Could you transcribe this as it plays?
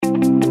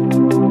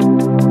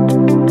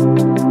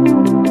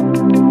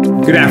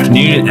Good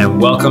afternoon and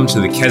welcome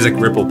to the Keswick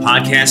Ripple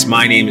Podcast.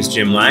 My name is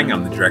Jim Lang.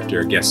 I'm the Director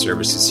of Guest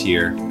Services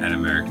here at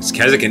America's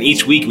Keswick. And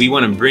each week we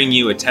want to bring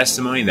you a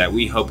testimony that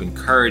we hope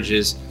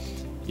encourages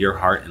your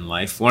heart and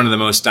life. One of the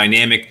most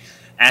dynamic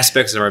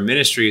aspects of our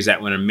ministry is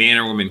that when a man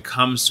or woman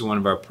comes to one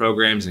of our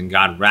programs and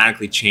God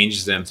radically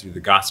changes them through the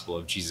gospel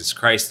of Jesus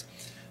Christ,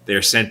 they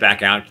are sent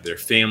back out to their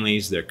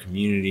families, their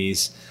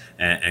communities,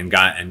 and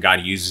God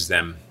uses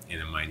them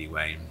in a mighty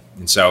way.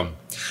 And so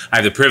I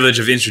have the privilege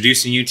of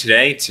introducing you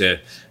today to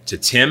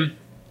Tim,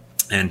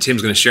 and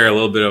Tim's going to share a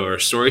little bit of our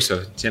story.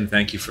 So Tim,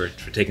 thank you for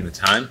taking the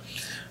time.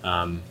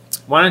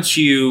 Why don't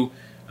you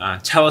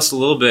tell us a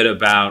little bit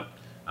about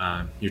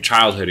your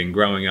childhood and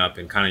growing up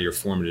and kind of your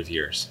formative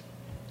years?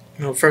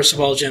 Well, first of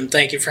all, Jim,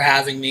 thank you for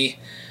having me.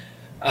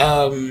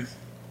 I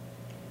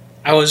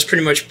was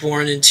pretty much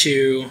born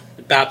into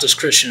a Baptist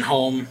Christian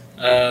home.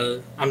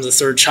 I'm the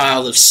third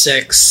child of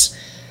six.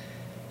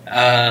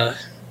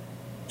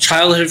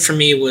 Childhood for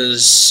me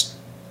was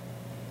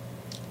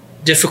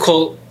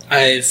difficult.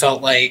 I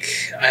felt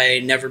like I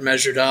never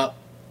measured up.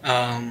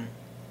 I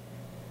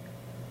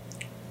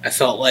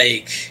felt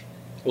like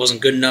I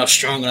wasn't good enough,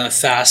 strong enough,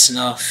 fast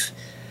enough,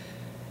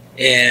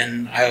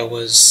 and I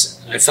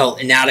felt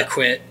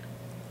inadequate.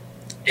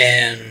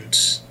 And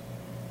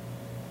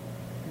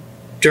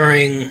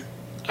during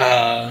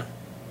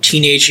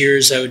teenage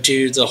years, I would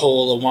do the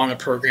whole Awana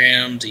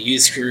program, the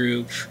youth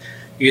group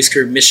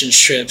mission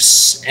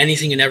trips,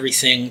 anything and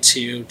everything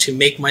to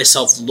make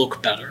myself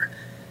look better.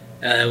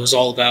 It was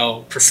all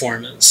about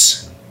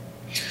performance.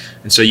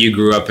 And so you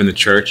grew up in the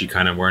church. You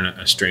kind of weren't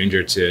a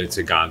stranger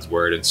to God's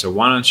word. And so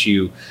why don't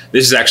you,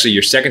 this is actually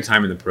your second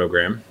time in the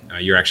program.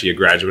 You're actually a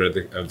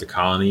graduate of the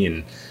colony,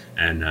 and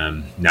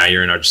now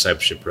you're in our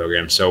discipleship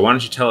program. So why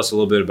don't you tell us a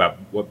little bit about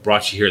what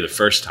brought you here the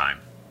first time?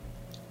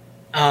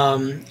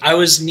 I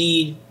was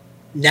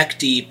neck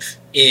deep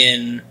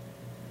in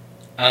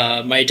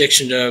my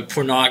addiction to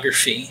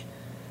pornography.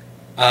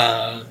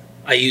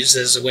 I used it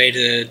as a way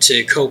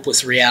to cope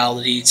with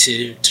reality,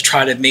 to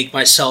try to make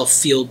myself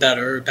feel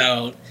better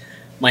about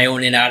my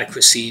own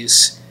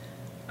inadequacies.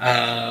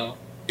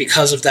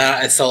 Because of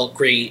that, I felt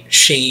great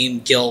shame,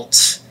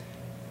 guilt.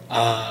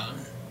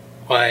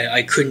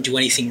 I couldn't do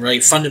anything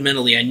right.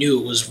 Fundamentally, I knew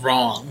it was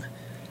wrong,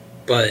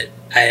 but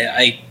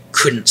I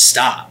couldn't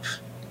stop.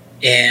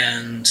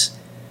 And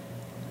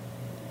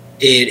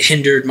it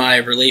hindered my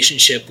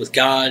relationship with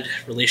God,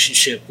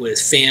 relationship with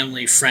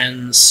family,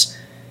 friends.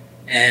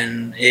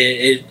 And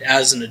it,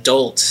 as an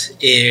adult,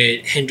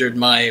 it hindered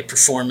my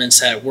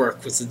performance at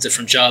work with the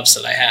different jobs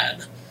that I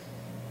had.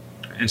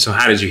 And so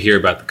how did you hear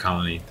about the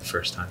colony the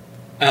first time?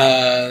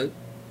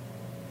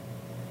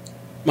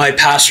 My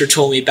pastor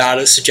told me about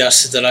it,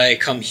 suggested that I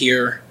come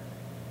here,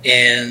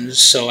 and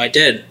so I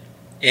did.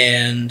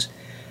 And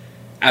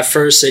at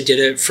first I did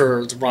it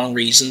for the wrong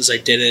reasons. I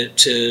did it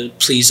to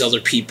please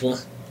other people.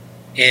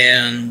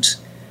 And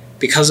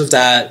because of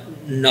that,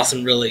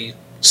 nothing really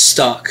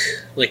stuck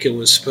like it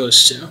was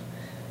supposed to.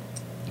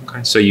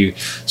 Okay, so you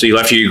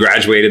left here. You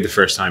graduated the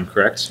first time,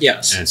 correct?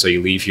 Yes. And so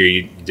you leave here.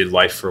 You did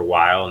life for a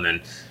while, and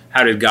then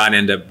how did God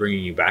end up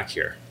bringing you back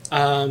here?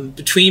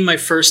 Between my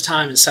first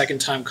time and second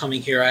time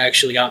coming here, I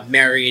actually got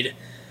married.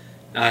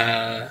 Me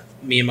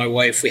and my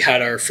wife, we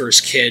had our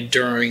first kid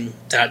during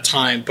that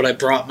time. But I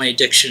brought my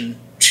addiction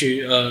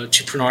to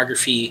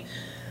pornography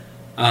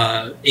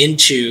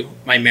into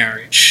my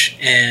marriage,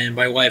 and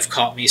my wife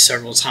caught me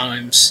several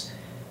times.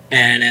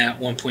 And at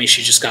one point,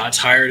 she just got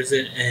tired of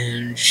it,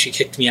 and she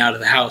kicked me out of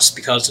the house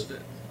because of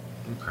it.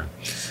 Okay.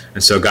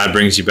 And so God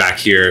brings you back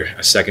here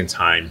a second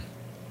time.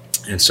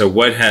 And so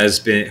what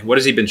has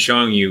He been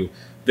showing you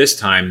this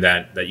time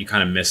that you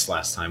kind of missed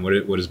last time?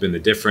 What has been the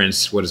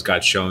difference? What is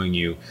God showing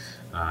you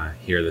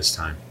here this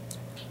time?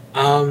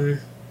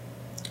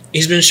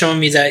 He's been showing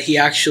me that He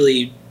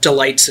actually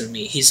delights in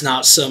me. He's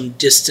not some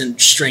distant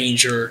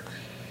stranger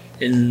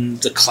in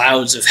the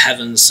clouds of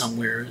heaven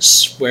somewhere,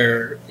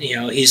 where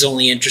He's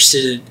only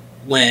interested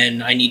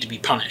when I need to be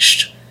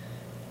punished.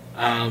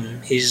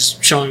 He's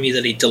showing me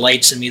that He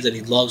delights in me, that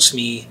He loves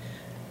me,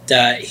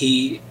 that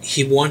He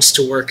wants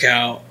to work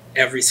out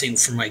everything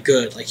for my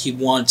good. Like He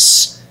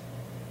wants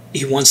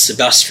the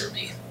best for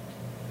me.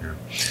 Yeah.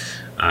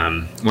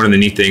 One of the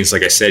neat things,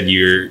 like I said,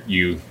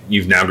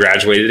 you've now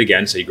graduated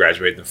again. So you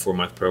graduated in the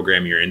 4-month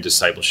program. You're in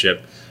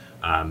discipleship.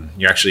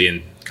 You're actually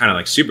in kind of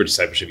like super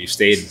discipleship. You've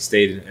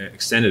stayed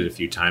extended a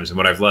few times. And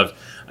what I've loved,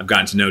 I've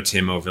gotten to know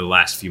Tim over the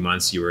last few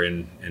months. You were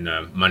in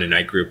a Monday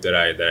night group that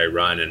I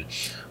run, and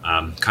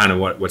kind of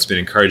what's been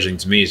encouraging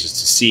to me is just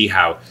to see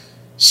how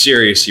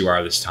serious you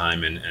are this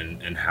time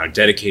and how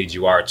dedicated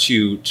you are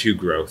to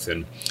growth.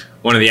 And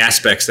one of the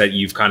aspects that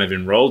you've kind of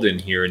enrolled in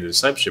here in the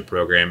discipleship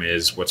program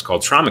is what's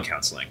called trauma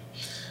counseling.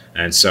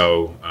 And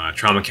so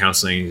trauma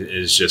counseling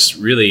is just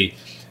really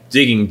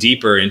digging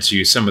deeper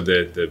into some of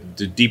the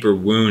deeper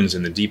wounds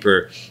and the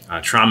deeper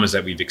traumas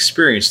that we've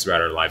experienced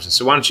throughout our lives. And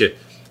so why don't you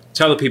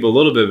tell the people a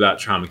little bit about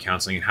trauma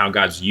counseling and how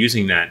God's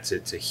using that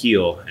to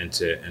heal and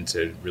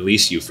to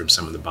release you from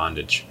some of the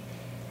bondage?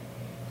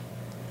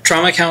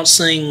 Trauma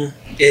counseling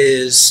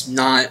is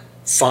not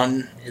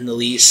fun in the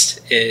least.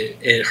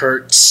 It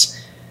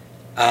hurts,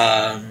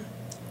 but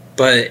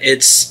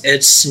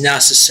it's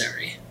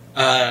necessary.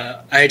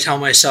 I tell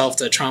myself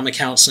that trauma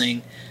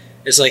counseling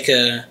is like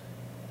a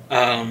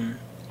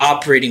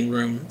operating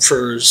room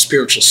for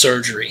spiritual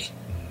surgery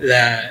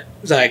that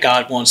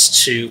God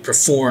wants to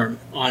perform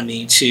on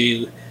me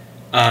to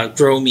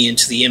grow me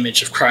into the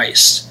image of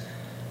Christ.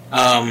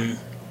 One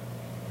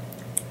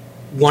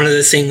of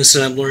the things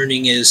that I'm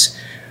learning is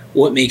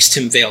what makes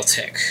Tim Vale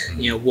tick.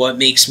 What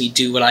makes me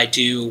do what I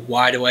do?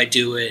 Why do I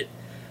do it?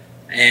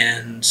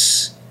 And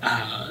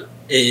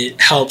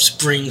it helps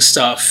bring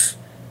stuff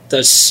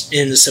that's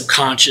in the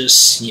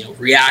subconscious,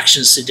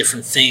 reactions to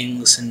different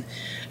things, and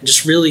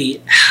just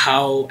really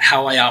how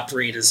I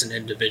operate as an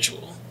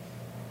individual.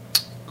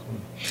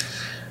 Cool.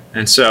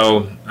 And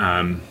so,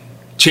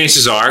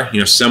 chances are,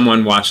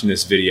 someone watching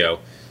this video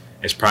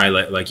is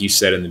probably like you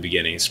said in the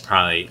beginning, it's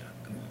probably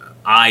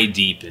eye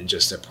deep in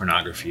just a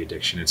pornography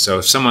addiction. And so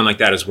if someone like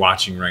that is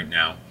watching right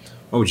now,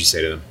 what would you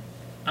say to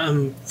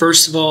them?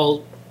 First of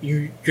all,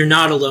 you're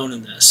not alone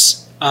in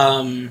this.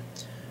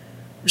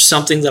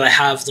 Something that I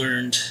have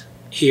learned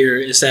here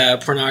is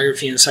that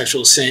pornography and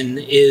sexual sin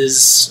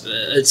is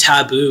a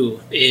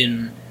taboo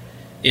in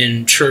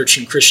church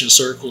and Christian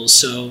circles,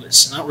 so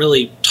it's not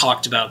really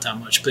talked about that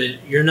much,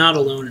 but you're not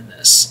alone in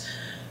this.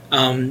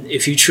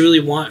 If you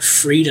truly want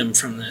freedom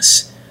from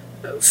this,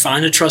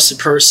 find a trusted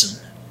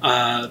person,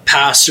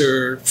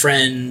 pastor,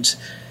 friend,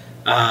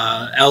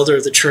 elder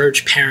of the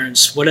church,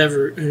 parents,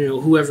 whatever,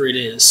 whoever it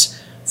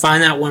is.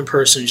 Find that one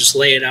person, just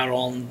lay it out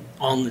all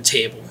on the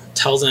table.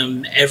 Tell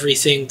them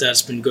everything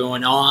that's been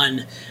going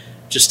on.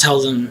 Just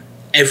tell them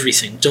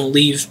everything. Don't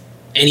leave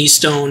any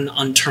stone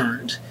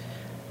unturned.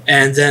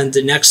 And then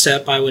the next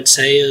step, I would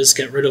say, is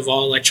get rid of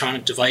all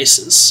electronic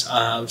devices,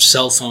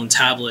 cell phone,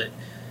 tablet,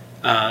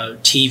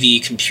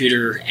 TV,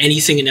 computer,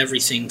 anything and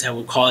everything that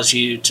would cause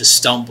you to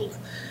stumble.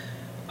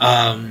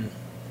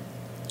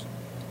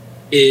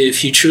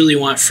 If you truly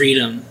want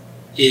freedom,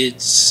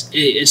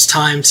 it's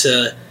time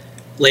to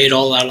lay it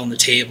all out on the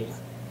table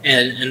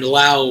and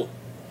allow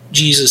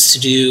Jesus to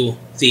do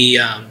the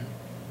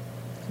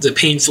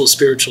painful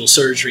spiritual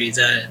surgery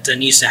that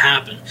needs to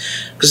happen,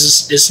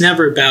 because it's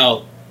never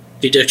about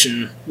the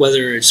addiction,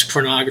 whether it's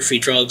pornography,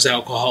 drugs,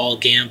 alcohol,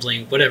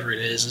 gambling, whatever it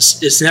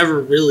is. It's never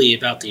really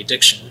about the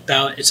addiction.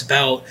 It's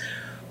about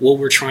what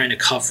we're trying to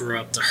cover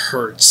up, the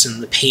hurts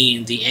and the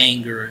pain, the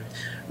anger and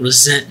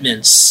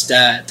resentments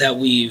that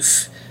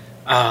we've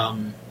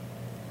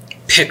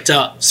picked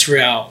up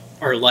throughout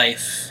our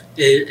life.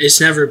 It's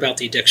never about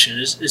the addiction.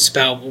 It's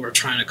about what we're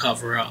trying to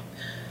cover up.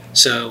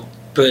 So,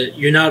 but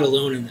you're not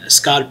alone in this.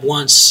 God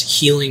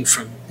wants healing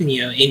from in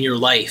your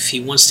life.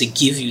 He wants to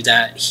give you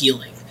that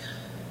healing.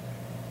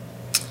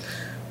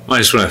 Well, I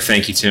just want to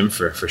thank you, Tim,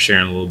 for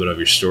sharing a little bit of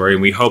your story.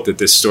 And we hope that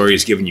this story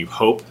has given you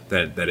hope,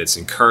 that it's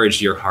encouraged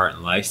your heart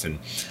and life. And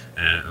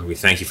we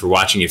thank you for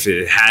watching. If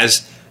it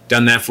has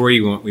done that for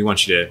you, we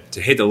want you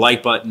to hit the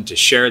like button, to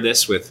share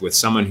this with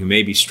someone who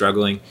may be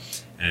struggling.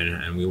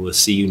 And we will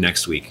see you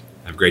next week.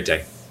 Have a great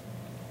day.